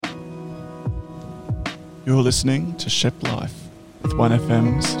You're listening to Shepplife with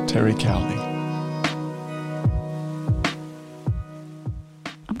 1FM's Terri Cowley.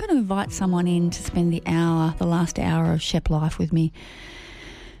 I'm going to invite someone in to spend the last hour of Shepplife with me,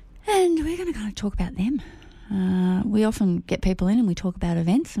 and we're going to kind of talk about them. We often get people in and we talk about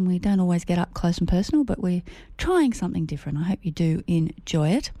events, and we don't always get up close and personal, but we're trying something different. I hope you do enjoy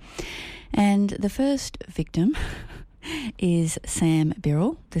it. And the first victim is Sam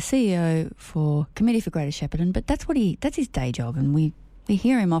Birrell, the CEO for Committee for Greater Shepparton, but that's his day job, and we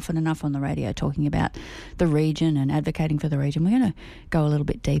hear him often enough on the radio talking about the region and advocating for the region. We're going to go a little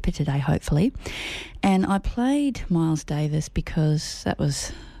bit deeper today, hopefully. And I played Miles Davis because that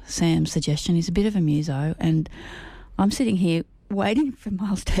was Sam's suggestion. He's a bit of a muso, and I'm sitting here waiting for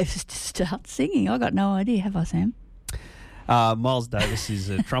Miles Davis to start singing. I got no idea, have I, Sam? Miles Davis is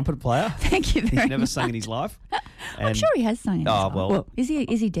a trumpet player. Thank you very much. He's never sung in his life. I'm sure he has sung in his life. Well, is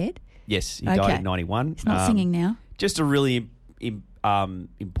he dead? Yes, he died in 91. He's not singing now. Just a really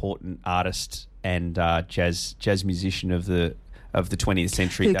important artist and jazz musician of the 20th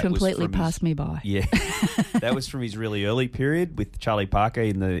century. Who completely passed me by. Yeah, that was from his really early period with Charlie Parker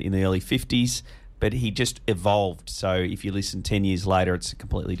in the early 50s. But he just evolved. So if you listen 10 years later, it's a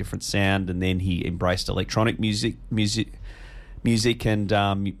completely different sound. And then he embraced electronic music and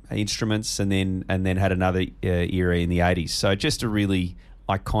instruments, and then had another era in the 80s. So just a really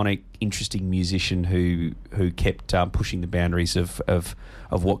iconic, interesting musician who kept pushing the boundaries of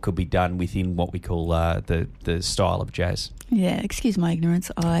what could be done within what we call the style of jazz. Yeah, excuse my ignorance.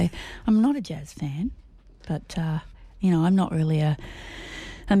 I'm not a jazz fan, but I'm not really a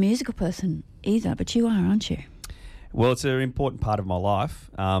musical person either. But you are, aren't you? Well, it's an important part of my life.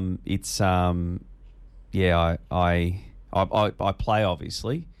 I play,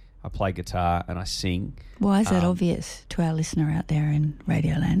 obviously. I play guitar and I sing. Why is that obvious to our listener out there in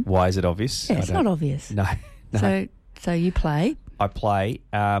Radioland? Why is it obvious? Yeah, it's not obvious. No. So you play? I play,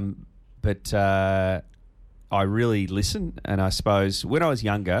 but I really listen. And I suppose when I was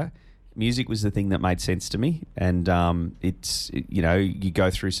younger, music was the thing that made sense to me. And you go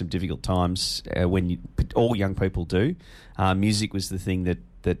through some difficult times all young people do. Music was the thing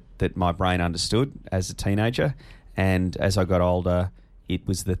that my brain understood as a teenager. And as I got older, it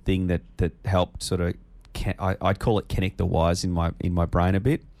was the thing that helped sort of, I'd call it connect the wires in my brain a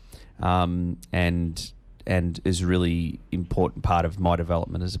bit, and is a really important part of my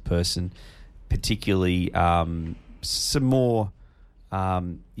development as a person, particularly some more,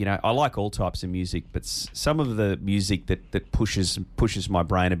 I like all types of music, but some of the music that pushes my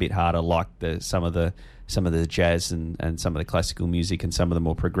brain a bit harder, like some of the jazz and some of the classical music and some of the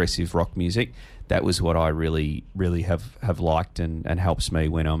more progressive rock music. That was what I really, really have liked and helps me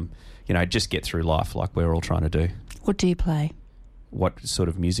when I'm, just get through life like we're all trying to do. What do you play? What sort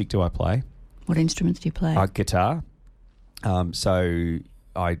of music do I play? What instruments do you play? Guitar. So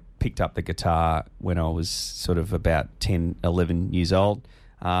I picked up the guitar when I was sort of about 10, 11 years old.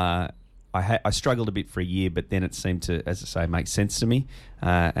 I struggled a bit for a year, but then it seemed to, as I say, make sense to me.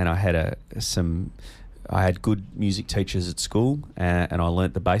 And I had I had good music teachers at school, and I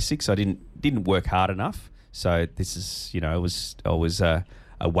learnt the basics. I didn't work hard enough. So this is, I was a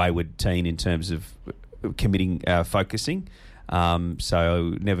wayward teen in terms of committing, focusing.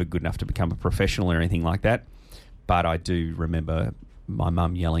 So never good enough to become a professional or anything like that. But I do remember my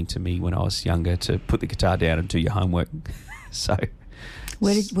mum yelling to me when I was younger to put the guitar down and do your homework. So,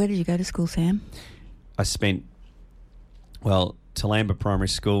 where did you go to school, Sam? I spent, Talamba Primary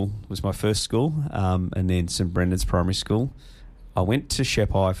School was my first school, and then St Brendan's Primary School. I went to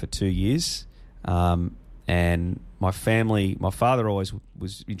Shepplife for 2 years, and my father always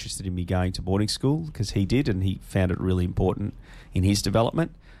was interested in me going to boarding school because he did, and he found it really important in his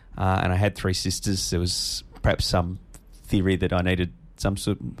development. And I had 3 sisters. There was perhaps some theory that I needed some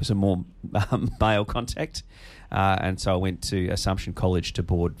more male contact, and so I went to Assumption College to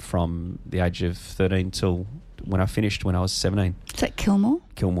board from the age of 13 till when I finished when I was 17. Is that Kilmore?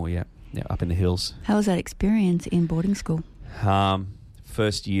 Kilmore, yeah, up in the hills. How was that experience in boarding school?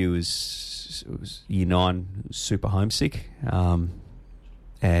 First year was year 9, super homesick,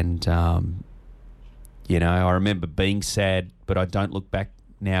 and I remember being sad, but I don't look back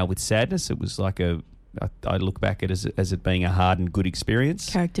now with sadness. It was like I look back at it as it being a hard and good experience.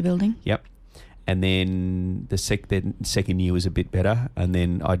 Character building. Yep. And then the second year was a bit better. And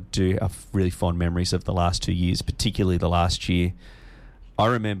then I have really fond memories of the last 2 years, particularly the last year. I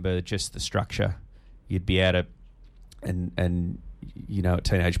remember just the structure. You'd be out and you know what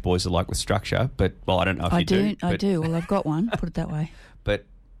teenage boys are like with structure. But, I don't know if you do. I do. Well, I've got one, put it that way. But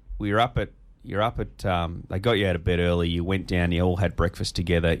you're up at, they got you out of bed early. You went down, you all had breakfast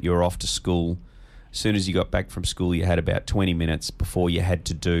together. You were off to school. As soon as you got back from school, you had about 20 minutes before you had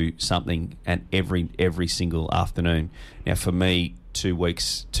to do something, and every single afternoon. Now, for me, 2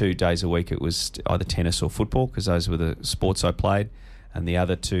 days a week, it was either tennis or football, because those were the sports I played, and the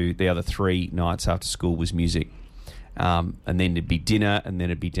other 3 nights after school was music. And then it'd be dinner, and then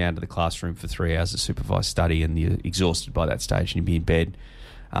it'd be down to the classroom for 3 hours of supervised study, and you're exhausted by that stage, and you'd be in bed.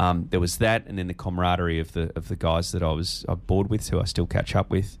 There was that, and then the camaraderie of the guys that I was bored with, who I still catch up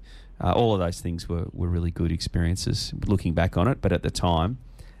with. All of those things were really good experiences looking back on it. But at the time,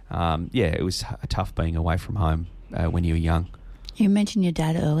 it was tough being away from home when you were young. You mentioned your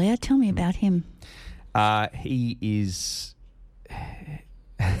dad earlier. Tell me about him. He is...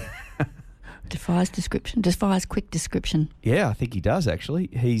 Defies quick description. Yeah, I think he does, actually.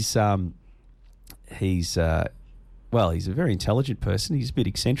 He's a very intelligent person. He's a bit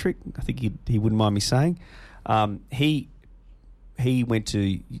eccentric. I think he wouldn't mind me saying. He went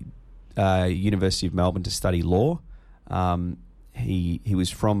to University of Melbourne to study law. He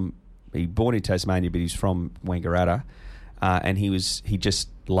was born in Tasmania, but he's from Wangaratta, and he just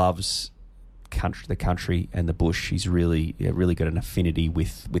loves the country and the bush. He's really got an affinity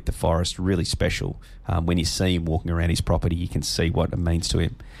with the forest. Really special. When you see him walking around his property, you can see what it means to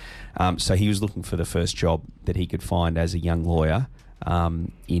him. So he was looking for the first job that he could find as a young lawyer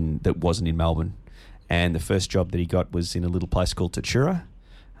that wasn't in Melbourne. And the first job that he got was in a little place called Tatura.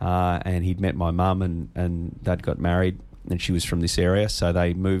 And he'd met my mum, and they'd got married, and she was from this area. So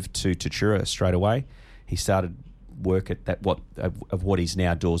they moved to Tatura straight away. He started work at what is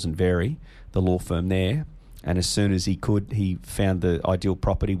now Dawes and Very, the law firm there. And as soon as he could, he found the ideal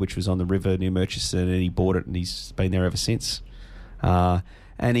property, which was on the river near Murchison, and he bought it, and he's been there ever since.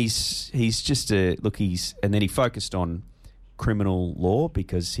 And he's just and then he focused on criminal law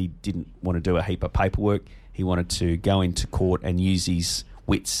because he didn't want to do a heap of paperwork. He wanted to go into court and use his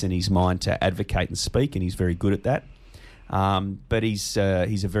wits and his mind to advocate and speak, and he's very good at that. But he's a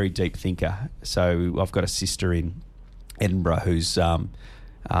very deep thinker. So I've got a sister in Edinburgh who's a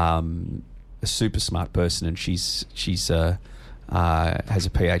super smart person, and she's has a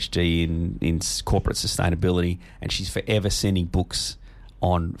PhD in corporate sustainability, and she's forever sending books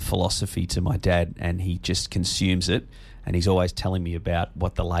on philosophy to my dad, and he just consumes it, and he's always telling me about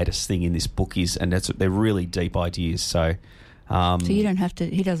what the latest thing in this book is, and they're really deep ideas. So you don't have to.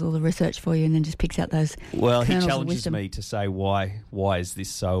 He does all the research for you, and then just picks out those. Well, he challenges me to say why is this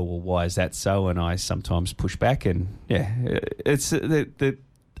so, or why is that so, and I sometimes push back. And it's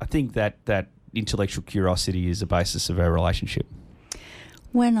I think that intellectual curiosity is the basis of our relationship.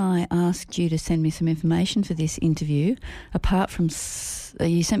 When I asked you to send me some information for this interview, apart from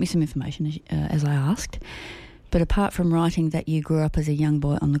you sent me some information as I asked, but apart from writing that you grew up as a young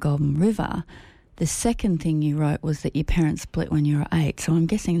boy on the Goulburn River, the second thing you wrote was that your parents split when you were 8. So I'm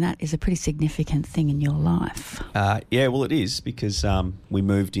guessing that is a pretty significant thing in your life. Yeah, well, it is, because we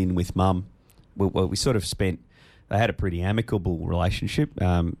moved in with Mum. We sort of they had a pretty amicable relationship,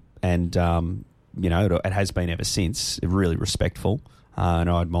 and it has been ever since, really respectful, and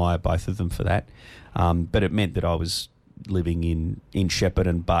I admire both of them for that. But it meant that I was living in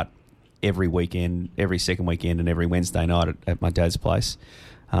Shepparton, but every weekend, every second weekend, and every Wednesday night at my dad's place.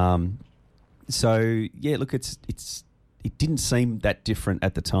 So yeah, look, it didn't seem that different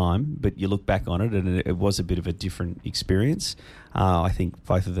at the time, but you look back on it, and it was a bit of a different experience. I think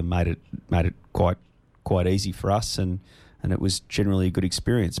both of them made it quite easy for us, and it was generally a good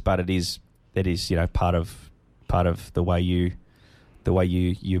experience. But it is part of the way you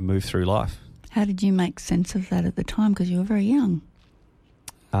move through life. How did you make sense of that at the time? Because you were very young.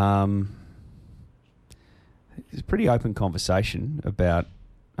 It's a pretty open conversation about.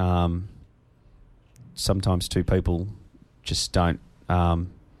 Sometimes two people just would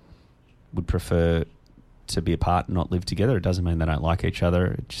prefer to be apart and not live together. It doesn't mean they don't like each other.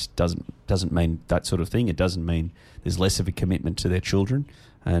 It just doesn't mean that sort of thing. It doesn't mean there's less of a commitment to their children.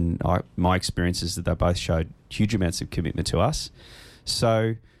 And my experience is that they both showed huge amounts of commitment to us.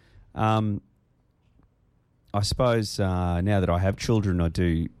 So I suppose now that I have children, I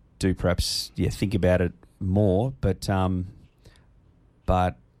do perhaps think about it more. But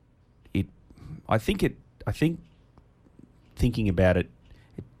I think thinking about it,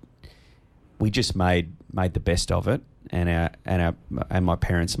 we just made the best of it, and my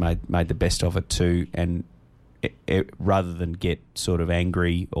parents made the best of it too. And rather than get sort of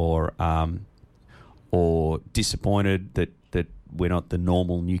angry or disappointed that we're not the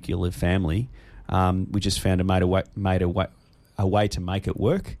normal nuclear family, we just found a way to make it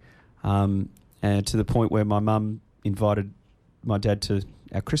work, and to the point where my mum invited my dad to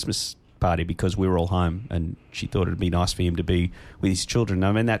our Christmas party because we were all home, and she thought it'd be nice for him to be with his children.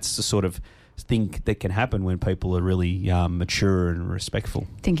 I mean, that's the sort of thing that can happen when people are really mature and respectful.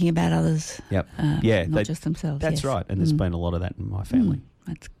 Thinking about others. Yep. Not just themselves. That's yes. right. And there's been a lot of that in my family.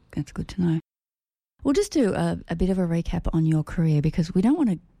 That's good to know. We'll just do a bit of a recap on your career, because we don't want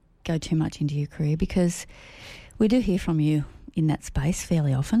to go too much into your career, because we do hear from you in that space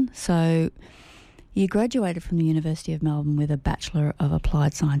fairly often. So you graduated from the University of Melbourne with a Bachelor of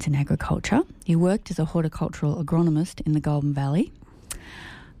Applied Science in Agriculture. You worked as a horticultural agronomist in the Golden Valley.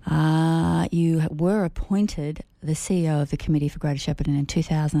 You were appointed the CEO of the Committee for Greater Shepparton in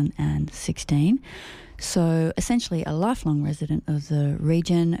 2016. So essentially a lifelong resident of the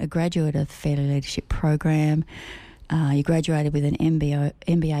region, a graduate of the Fairly Leadership Program. You graduated with an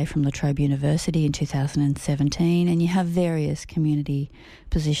MBA from La Trobe University in 2017, and you have various community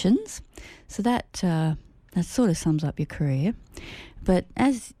positions. So that sort of sums up your career. But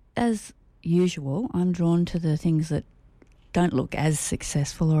as usual, I'm drawn to the things that don't look as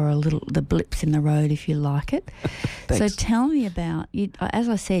successful, or the blips in the road, if you like it. So tell me about you. As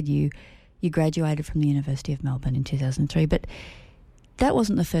I said, you graduated from the University of Melbourne in 2003, but that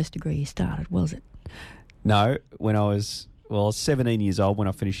wasn't the first degree you started, was it? No, when I was 17 years old when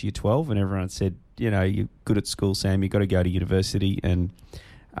I finished year 12, and everyone said, you're good at school, Sam, you've got to go to university. And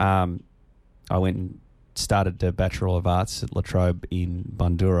I went and started the Bachelor of Arts at La Trobe in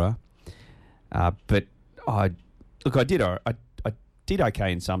Bundoora. But I did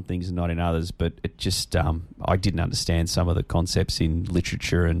okay in some things and not in others, but it just I didn't understand some of the concepts in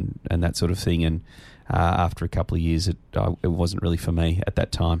literature and that sort of thing. And after a couple of years, it wasn't really for me at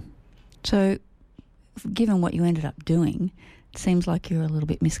that time. So, given what you ended up doing, it seems like you're a little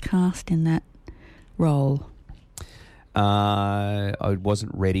bit miscast in that role. I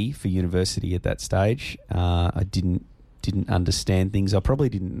wasn't ready for university at that stage. I didn't understand things. I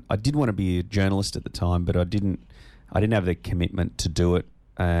did want to be a journalist at the time, but I didn't have the commitment to do it,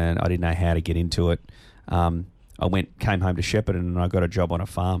 and I didn't know how to get into it. I came home to Shepparton, and I got a job on a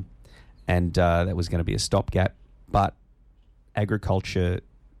farm, and that was going to be a stopgap. But agriculture,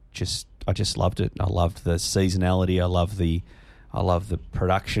 I just loved it. I loved the seasonality. I love the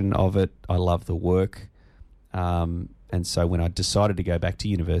production of it. I love the work. And so when I decided to go back to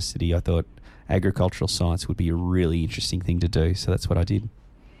university, I thought agricultural science would be a really interesting thing to do. So that's what I did.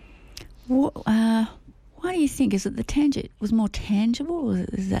 Why do you think? Is it was more tangible?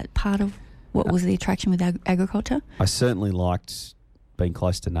 Is that part of what was the attraction with agriculture? I certainly liked being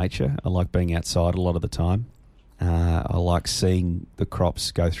close to nature. I like being outside a lot of the time. I like seeing the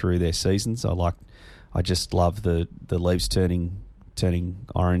crops go through their seasons. I just love the leaves turning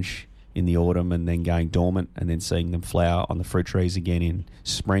orange in the autumn and then going dormant, and then seeing them flower on the fruit trees again in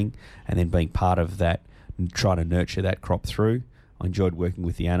spring, and then being part of that and trying to nurture that crop through. I enjoyed working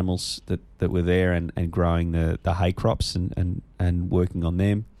with the animals that were there and growing the hay crops and working on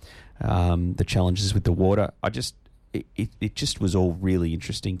them. The challenges with the water. It just was all really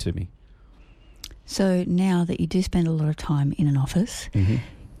interesting to me. So now that you do spend a lot of time in an office,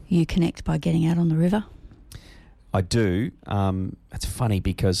 you connect by getting out on the river? I do. It's funny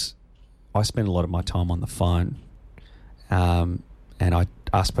because I spend a lot of my time on the phone, and I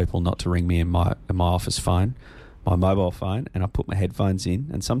ask people not to ring me in my office phone, my mobile phone, and I put my headphones in.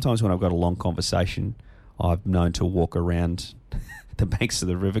 And sometimes when I've got a long conversation, I've known to walk around the banks of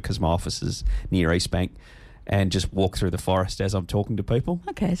the river, because my office is near East Bank, and just walk through the forest as I'm talking to people.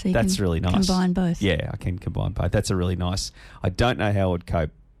 Okay, so that's really nice. Combine both. Yeah, I can combine both. That's a really nice. I don't know how I would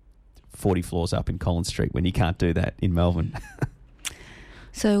cope 40 floors up in Collins Street when you can't do that in Melbourne.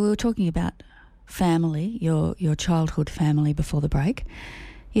 So we were talking about family, your childhood family before the break.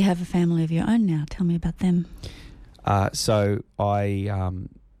 You have a family of your own now. Tell me about them. So I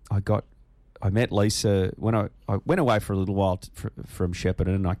met Lisa when I went away for a little while from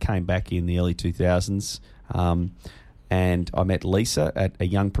Shepparton, and I came back in the early 2000s. And I met Lisa at a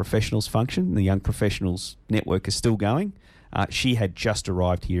Young Professionals function. The Young Professionals network is still going. She had just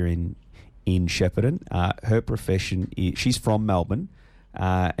arrived here in Shepparton. Her profession she's from Melbourne,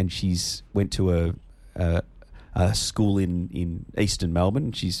 and she's went to a school in eastern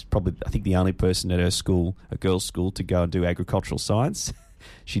Melbourne. She's probably, I think, the only person at her school, a girls' school, to go and do agricultural science.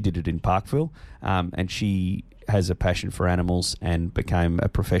 She did it in Parkville, and she has a passion for animals and became a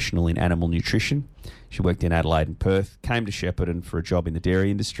professional in animal nutrition. She worked in Adelaide and Perth, came to Shepparton for a job in the dairy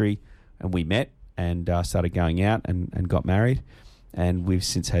industry, and we met and started going out and got married. And we've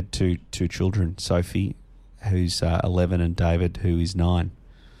since had two children, Sophie, who's 11, and David, who is 9.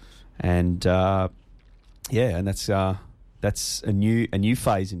 And and that's a new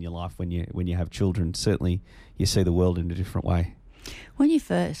phase in your life when you have children. Certainly, you see the world in a different way. When you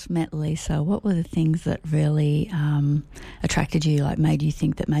first met Lisa, what were the things that really attracted you, like made you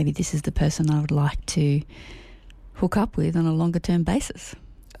think that maybe this is the person I would like to hook up with on a longer term basis?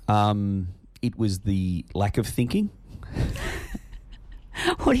 It was the lack of thinking.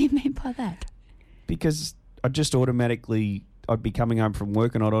 What do you mean by that? Because I'd be coming home from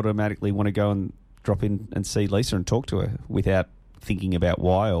work and I'd automatically want to go and drop in and see Lisa and talk to her without thinking about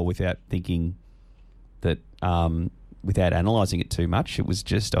why, or without thinking that, without analysing it too much. I was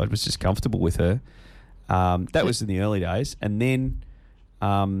just comfortable with her. That was in the early days. And then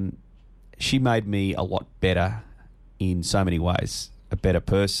she made me a lot better in so many ways. A better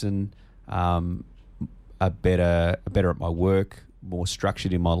person, a better at my work, more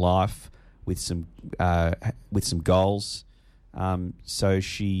structured in my life, with some goals. So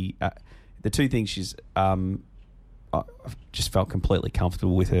she, the two things I just felt completely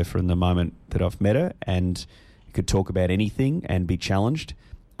comfortable with her from the moment that I've met her, and could talk about anything and be challenged.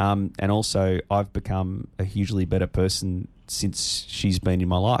 And also, I've become a hugely better person since she's been in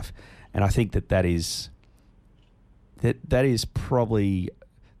my life, and I think that is probably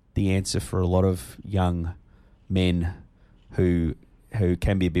the answer for a lot of young men who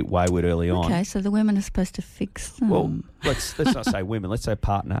can be a bit wayward early on. Okay, so the women are supposed to fix them. Well, let's not say women. Let's say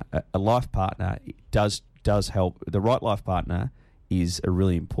partner. A life partner does help. The right life partner is a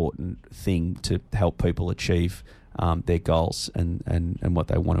really important thing to help people achieve their goals and what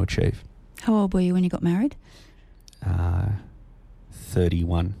they want to achieve. How old were you when you got married?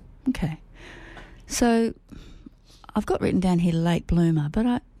 31. Okay. So I've got written down here late bloomer,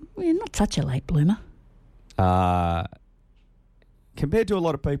 but you're not such a late bloomer. Compared to a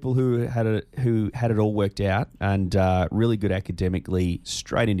lot of people who had it all worked out and really good academically,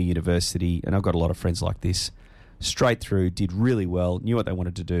 straight into university, and I've got a lot of friends like this, straight through, did really well, knew what they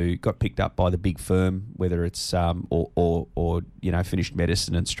wanted to do, got picked up by the big firm, whether it's or finished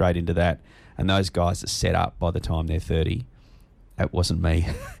medicine and straight into that, and those guys are set up by the time they're 30. That wasn't me.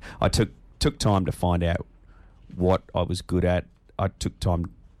 I took time to find out what I was good at. I took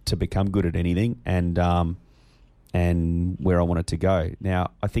time to become good at anything, and where I wanted to go.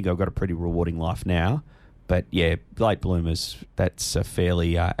 Now, I think I've got a pretty rewarding life now, but yeah, late bloomers, that's a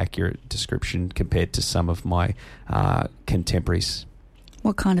fairly accurate description compared to some of my contemporaries.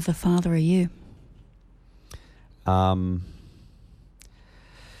 What kind of a father are you? On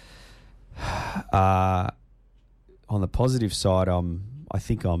the positive side, I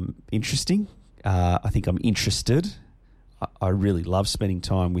think I'm interesting. I think I'm interested. I really love spending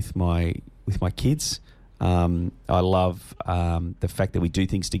time with my kids. I love the fact that we do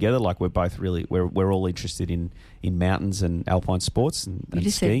things together. Like we're both we're all interested in mountains and alpine sports and you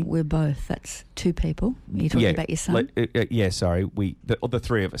just skiing. Said we're both. That's two people. Are you talking about your son? Sorry. The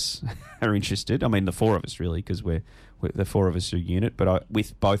three of us are interested. I mean, the four of us really, because we're the four of us are a unit. But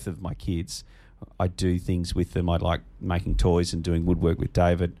with both of my kids, I do things with them. I like making toys and doing woodwork with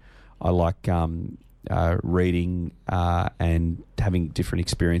David. I like reading and having different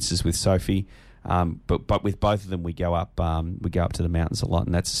experiences with Sophie. But with both of them, we go up to the mountains a lot,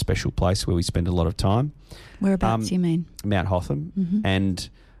 and that's a special place where we spend a lot of time. Whereabouts you mean? Mount Hotham, mm-hmm. and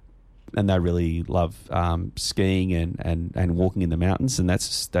they really love skiing and walking in the mountains, and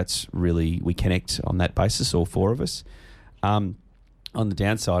that's really, we connect on that basis, all four of us. On the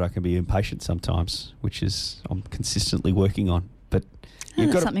downside, I can be impatient sometimes, which is I'm consistently working on. But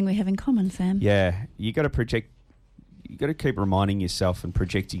that's something we have in common, Sam. Yeah, you got to project. You got to keep reminding yourself and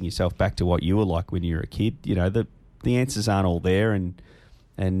projecting yourself back to what you were like when you were a kid. You know, the answers aren't all there, and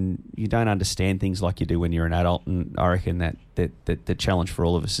you don't understand things like you do when you're an adult. And I reckon that the challenge for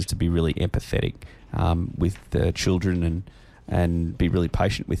all of us is to be really empathetic with the children and be really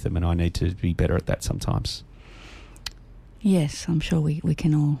patient with them. And I need to be better at that sometimes. Yes, I'm sure we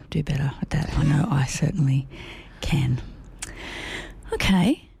can all do better at that. I know I certainly can.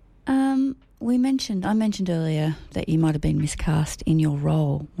 Okay. I mentioned earlier that you might have been miscast in your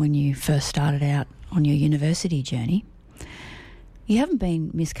role when you first started out on your university journey. You haven't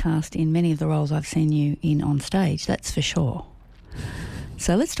been miscast in many of the roles I've seen you in on stage, that's for sure.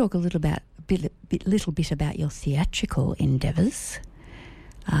 So let's talk a little bit about your theatrical endeavours.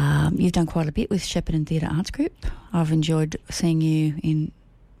 You've done quite a bit with Shepparton Theatre Arts Group. I've enjoyed seeing you in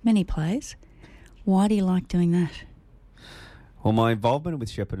many plays. Why do you like doing that? Well, my involvement with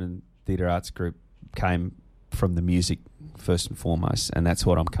Shepparton Theatre Arts Group came from the music first and foremost, and that's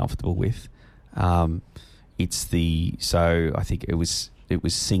what I'm comfortable with. So I think it was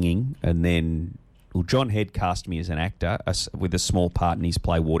singing, and then John Head cast me as an actor with a small part in his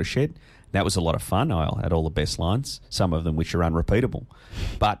play Watershed. That was a lot of fun. I had all the best lines, some of them which are unrepeatable.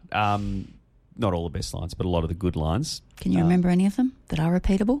 But not all the best lines, but a lot of the good lines. Can you remember any of them that are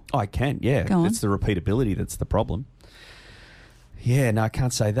repeatable? I can, yeah. Go on. It's the repeatability that's the problem. Yeah, no, I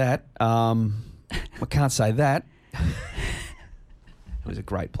can't say that. I can't say that. It was a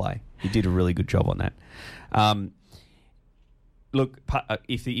great play. You did a really good job on that. Look,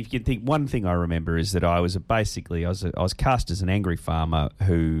 if you can think, one thing I remember is that I was cast as an angry farmer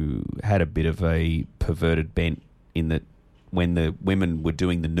who had a bit of a perverted bent in that when the women were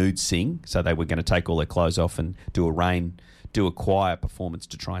doing the nude sing, so they were going to take all their clothes off and do a choir performance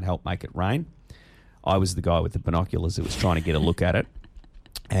to try and help make it rain. I was the guy with the binoculars that was trying to get a look at it.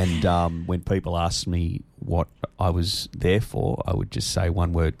 And when people asked me what I was there for, I would just say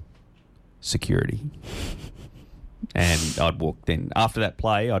one word: security. And I'd walk then. After that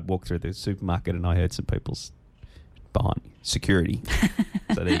play, I'd walk through the supermarket and I heard some people's behind me. Security.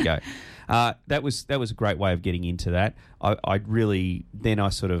 So there you go. That was a great way of getting into that. I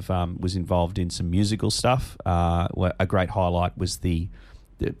sort of was involved in some musical stuff. A great highlight was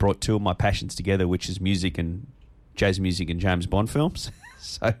that brought two of my passions together, which is music and jazz music and James Bond films.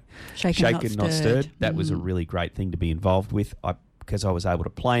 So Shaken Not Stirred. That was a really great thing to be involved with because I was able to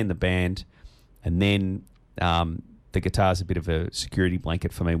play in the band, and then the guitar's a bit of a security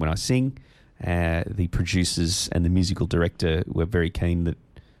blanket for me when I sing. The producers and the musical director were very keen that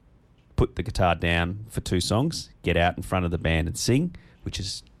put the guitar down for 2 songs, get out in front of the band and sing, which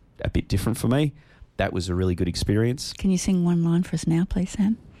is a bit different for me. That was a really good experience. Can you sing one line for us now, please,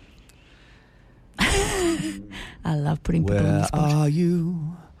 Sam? I love putting people on the spot. Where are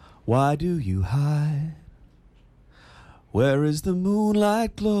you? Why do you hide? Where is the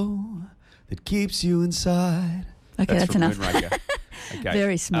moonlight glow that keeps you inside? Okay, that's enough. Okay.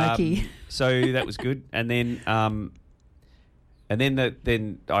 Very smoky. So that was good. And then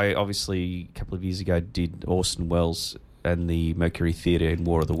I obviously a couple of years ago did Orson Welles and the Mercury Theatre in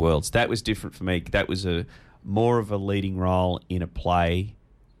War of the Worlds. That was different for me. That was more of a leading role in a play,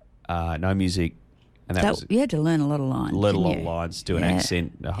 no music. And you had to learn a lot of lines. Lines, do an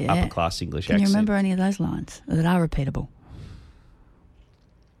accent, upper class English accent. Can you remember any of those lines that are repeatable?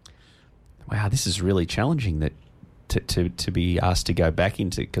 Wow, this is really challenging that to be asked to go back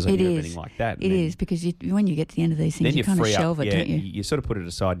into, because I knew everything like that. It is, because when you get to the end of these things, you kind of shelve it, don't you? You sort of put it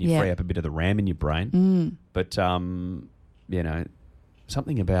aside and you free up a bit of the RAM in your brain. But, something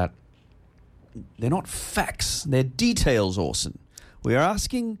about, they're not facts, they're details, Orson. We are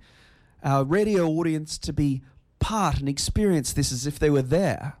asking our radio audience to be part and experience this as if they were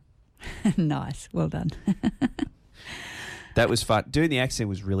there. Nice, well done. That was fun. Doing the accent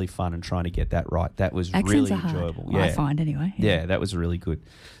was really fun, and trying to get that right. That was Accents really are hard. enjoyable. Well, I find anyway. Yeah, that was really good.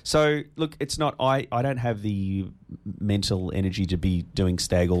 So, look, it's not. I don't have the mental energy to be doing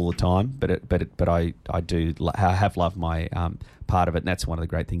stag all the time, but I do. I have loved my part of it, and that's one of the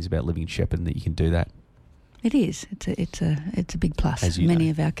great things about living in Shepparton, that you can do that. It is. It's a big plus. As you Many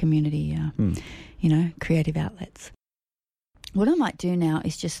know. of our community, creative outlets. What I might do now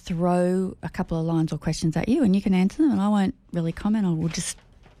is just throw a couple of lines or questions at you, and you can answer them, and I won't really comment. I will just,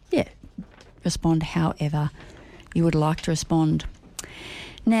 respond however you would like to respond.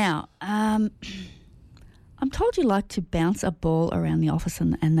 Now, I'm told you like to bounce a ball around the office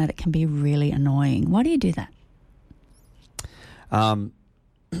and that it can be really annoying. Why do you do that?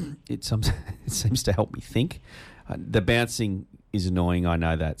 It seems to help me think. The bouncing is annoying, I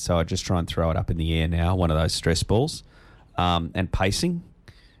know that, so I just try and throw it up in the air now, one of those stress balls. And pacing.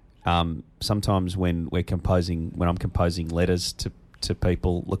 Sometimes when I'm composing letters to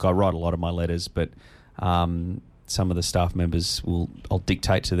people, look, I write a lot of my letters, but some of the staff members I'll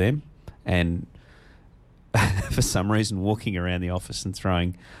dictate to them, and for some reason walking around the office and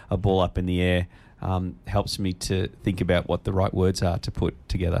throwing a ball up in the air helps me to think about what the right words are to put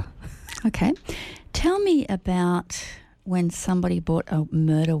together. Okay. Tell me about when somebody brought a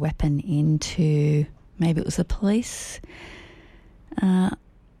murder weapon into, maybe it was the police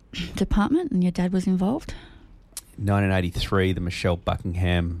department, and your dad was involved? 1983, the Michelle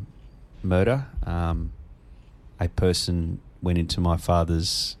Buckingham murder. A person went into my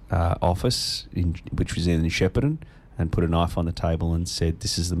father's office, which was in Shepparton, and put a knife on the table and said,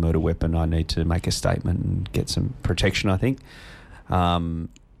 "This is the murder weapon. I need to make a statement and get some protection," I think.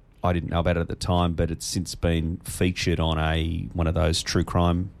 I didn't know about it at the time, but it's since been featured on one of those true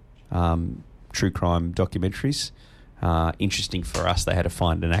crime documentaries. Interesting for us, they had to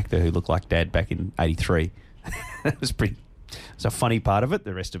find an actor who looked like Dad back in 83. It's a funny part of it.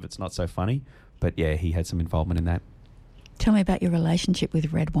 The rest of it's not so funny. But yeah, he had some involvement in that. Tell me about your relationship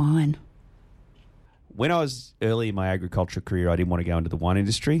with red wine. When I was early in my agriculture career, I didn't want to go into the wine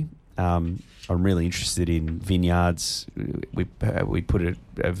industry. I'm really interested in vineyards. We put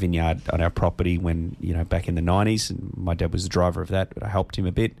a vineyard on our property when, back in the 90s, and my dad was the driver of that, but I helped him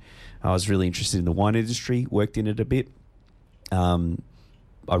a bit. I was really interested in the wine industry, worked in it a bit. I'm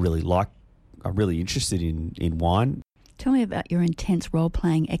really interested in wine. Tell me about your intense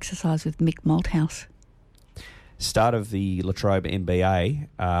role-playing exercise with Mick Malthouse. Start of the La Trobe MBA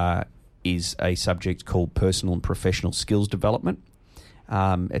is a subject called Personal and Professional Skills Development.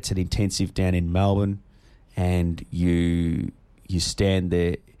 It's an intensive down in Melbourne, and you stand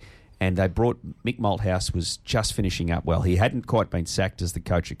there. And they brought Mick Malthouse was just finishing up. Well, he hadn't quite been sacked as the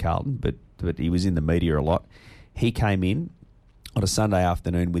coach at Carlton, but he was in the media a lot. He came in on a Sunday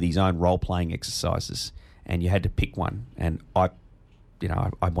afternoon with his own role-playing exercises, and you had to pick one. And I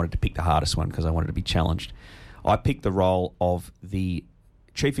wanted to pick the hardest one because I wanted to be challenged. I picked the role of the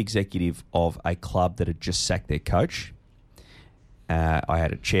chief executive of a club that had just sacked their coach. I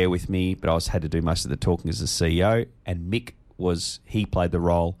had a chair with me, but I had to do most of the talking as the CEO. And Mick he played the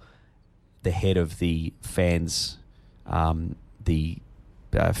role, the head of the fans, the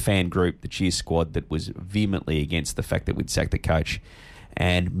fan group, the cheer squad that was vehemently against the fact that we'd sacked the coach.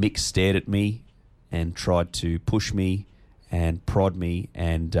 And Mick stared at me and tried to push me and prod me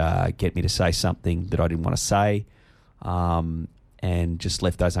and get me to say something that I didn't want to say, and just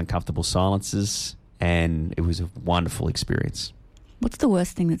left those uncomfortable silences. And it was a wonderful experience. What's the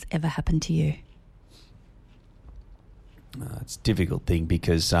worst thing that's ever happened to you? It's a difficult thing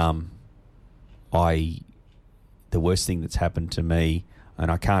because the worst thing that's happened to me,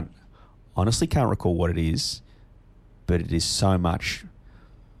 and I honestly can't recall what it is, but it is so much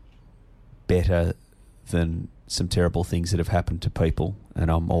better than some terrible things that have happened to people, and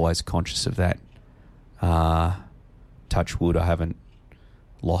I'm always conscious of that. Touch wood, I haven't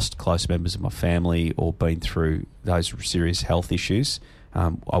lost close members of my family or been through those serious health issues.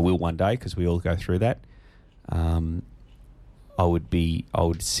 I will one day because we all go through that. I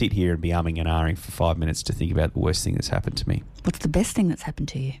would sit here and be umming and ahhing for 5 minutes to think about the worst thing that's happened to me. What's the best thing that's happened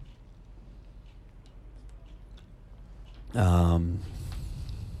to you?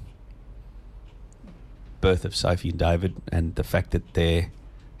 Birth of Sophie and David, and the fact that they're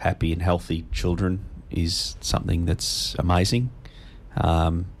happy and healthy children is something that's amazing.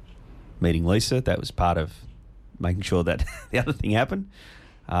 Meeting Lisa, that was part of making sure that the other thing happened.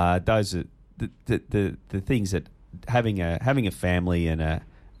 Those are the things that having a family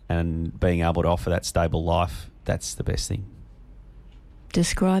and being able to offer that stable life, that's the best thing.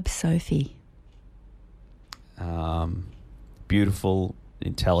 Describe Sophie. Beautiful,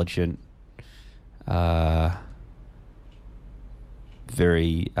 intelligent, very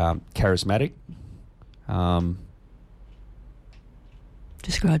charismatic.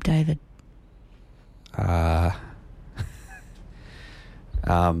 Describe David.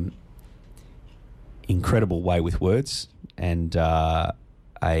 Incredible way with words, and a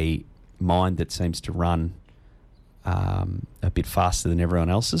mind that seems to run a bit faster than everyone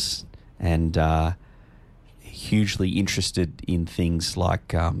else's, and hugely interested in things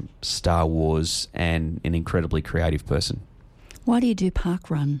like Star Wars, and an incredibly creative person. Why do you do park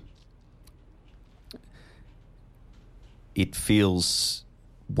run? It feels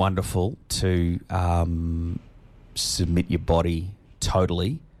wonderful to submit your body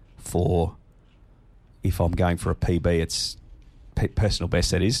totally for, if I'm going for a PB, it's personal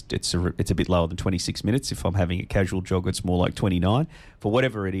best, that is. It's a bit lower than 26 minutes. If I'm having a casual jog, it's more like 29, for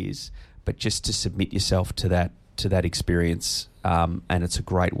whatever it is. But just to submit yourself to that experience, and it's a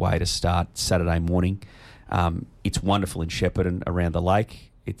great way to start Saturday morning. It's wonderful in Shepparton around the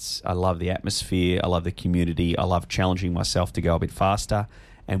lake. I love the atmosphere. I love the community. I love challenging myself to go a bit faster.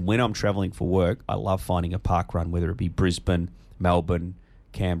 And when I'm travelling for work, I love finding a park run, whether it be Brisbane, Melbourne,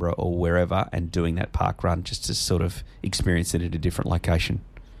 Canberra, or wherever, and doing that park run just to sort of experience it at a different location.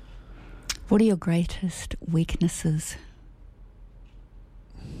 What are your greatest weaknesses?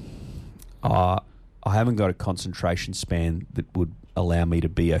 I haven't got a concentration span that would allow me to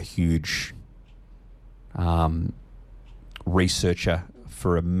be a huge researcher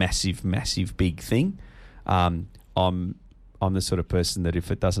for a massive, massive big thing. I'm the sort of person that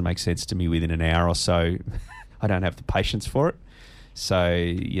if it doesn't make sense to me within an hour or so, I don't have the patience for it.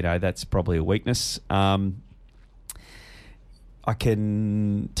 So, that's probably a weakness. I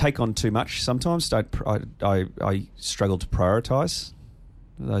can take on too much sometimes. I struggle to prioritise.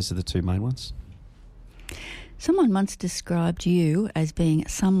 Those are the two main ones. Someone once described you as being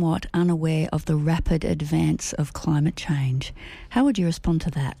somewhat unaware of the rapid advance of climate change. How would you respond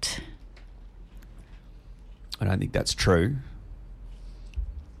to that? I don't think that's true.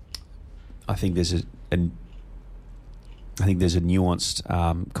 I think there's I think there's a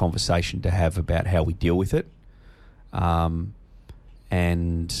nuanced conversation to have about how we deal with it. And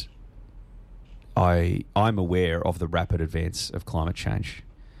I'm aware of the rapid advance of climate change.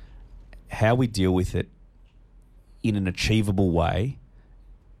 How we deal with it in an achievable way,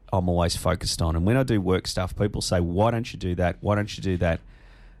 I'm always focused on. And when I do work stuff, people say, why don't you do that? Why don't you do that?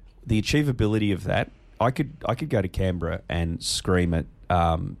 The achievability of that, I could go to Canberra and scream at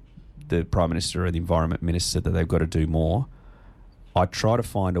the Prime Minister or the Environment Minister that they've got to do more. I try to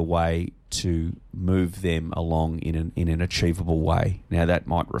find a way to move them along in an achievable way. Now, that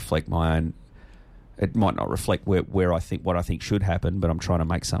might reflect my own. It might not reflect where I think what I think should happen, but I'm trying to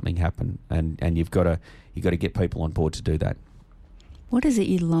make something happen, and you've got to get people on board to do that. What is it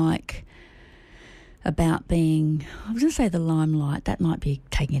you like about being, I was going to say the limelight, that might be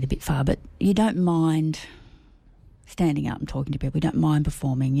taking it a bit far, but you don't mind standing up and talking to people, you don't mind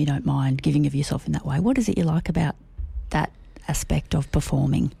performing, you don't mind giving of yourself in that way. What is it you like about that aspect of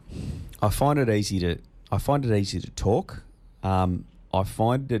performing? I find it easy to talk. I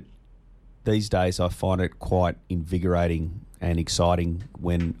find it these days, I find it quite invigorating and exciting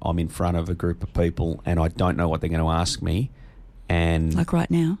when I'm in front of a group of people and I don't know what they're going to ask me. And like right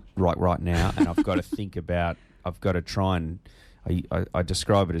now? Right now. And I've got to think about, I've got to try and, I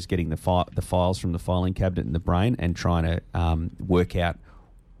describe it as getting the files from the filing cabinet in the brain and trying to work out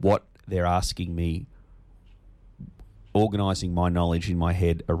what they're asking me, organising my knowledge in my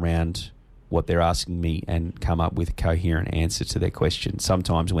head around what they're asking me and come up with a coherent answer to their question.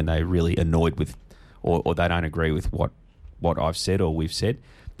 Sometimes when they're really annoyed with or they don't agree with what I've said or we've said,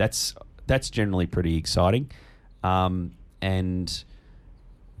 that's generally pretty exciting. And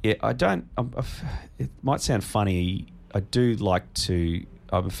yeah, it might sound funny, I do like to,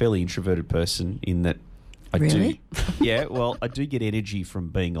 I'm a fairly introverted person in that I really? Yeah, well, I do get energy from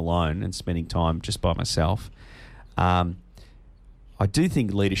being alone and spending time just by myself. I do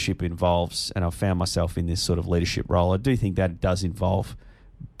think leadership involves, and I've found myself in this sort of leadership role, I do think that it does involve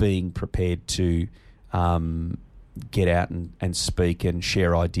being prepared to get out and speak and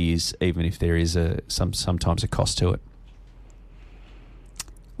share ideas, even if there is sometimes a cost to it.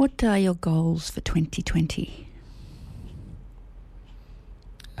 What are your goals for 2020?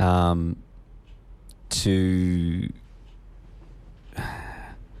 To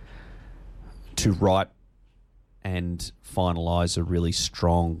write and finalise a really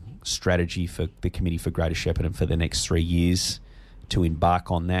strong strategy for the Committee for Greater Shepparton for the next 3 years, to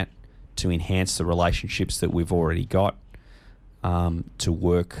embark on that, to enhance the relationships that we've already got, to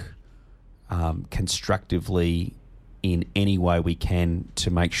work constructively in any way we can to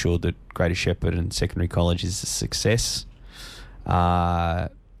make sure that Greater Shepparton Secondary College is a success.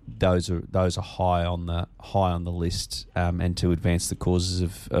 Those are high on the list, and to advance the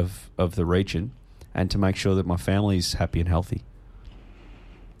causes of the region, and to make sure that my family is happy and healthy.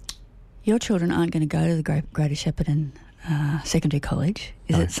 Your children aren't going to go to the Greater Shepparton Secondary College.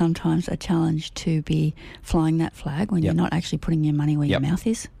 Is it sometimes a challenge to be flying that flag when you're not actually putting your money where your mouth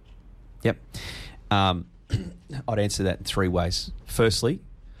is? Yep. I'd answer that in 3 ways. Firstly,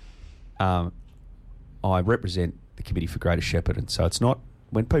 I represent the Committee for Greater Shepparton, so it's not,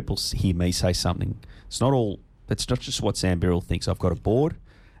 when people hear me say something, it's not just what Sam Birrell thinks. I've got a board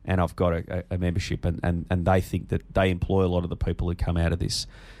and I've got a membership, and they think that they employ a lot of the people who come out of this.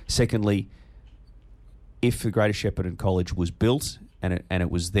 Secondly, if the Greater Shepparton College was built and it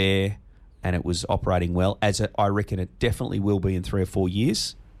was there and it was operating well, I reckon it definitely will be in 3 or 4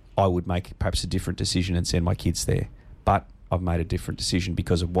 years, I would make perhaps a different decision and send my kids there. But I've made a different decision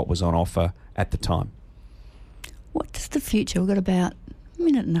because of what was on offer at the time. What does the future, we've got about a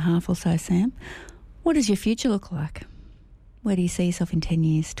minute and a half or so, Sam. What does your future look like? Where do you see yourself in 10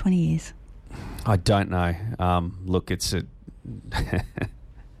 years, 20 years? I don't know. Look,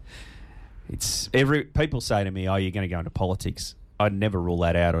 people say to me, "Oh, you're going to go into politics." I'd never rule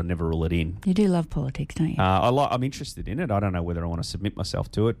that out or never rule it in. You do love politics, don't you? I'm interested in it. I don't know whether I want to submit myself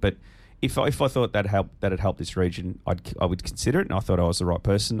to it, but if I thought that'd help this region, I would consider it. And I thought I was the right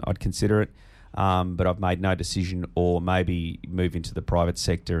person, I'd consider it. But I've made no decision, or maybe move into the private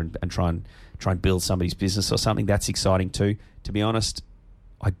sector and try and build somebody's business or something. That's exciting too. To be honest,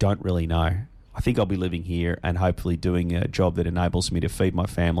 I don't really know. I think I'll be living here and hopefully doing a job that enables me to feed my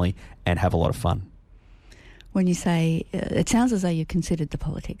family and have a lot of fun. When you say, it sounds as though you considered the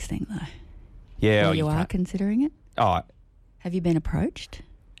politics thing, though. Yeah. You are considering it? Oh. Have you been approached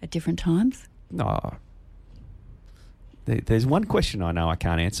at different times? No. There's one question I know I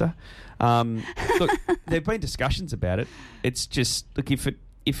can't answer. Look, there have been discussions about it. It's just, look, if it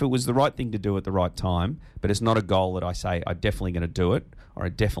was the right thing to do at the right time, but it's not a goal that I say I'm definitely going to do it, or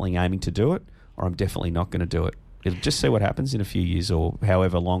I'm definitely aiming to do it, or I'm definitely not going to do it. It'll just see what happens in a few years or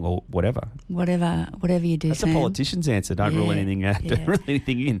however long or whatever. Whatever you do, That's Sam. a politician's answer. Don't rule anything out. Don't rule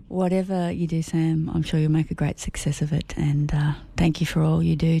anything in. Whatever you do, Sam, I'm sure you'll make a great success of it. And thank you for all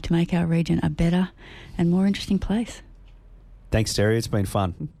you do to make our region a better and more interesting place. Thanks, Terri. It's been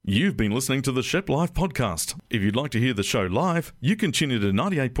fun. You've been listening to the Shepplife podcast. If you'd like to hear the show live, you can tune in to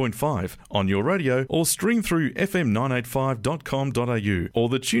 98.5 on your radio or stream through fm985.com.au or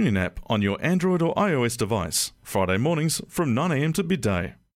the TuneIn app on your Android or iOS device. Friday mornings from 9am to midday.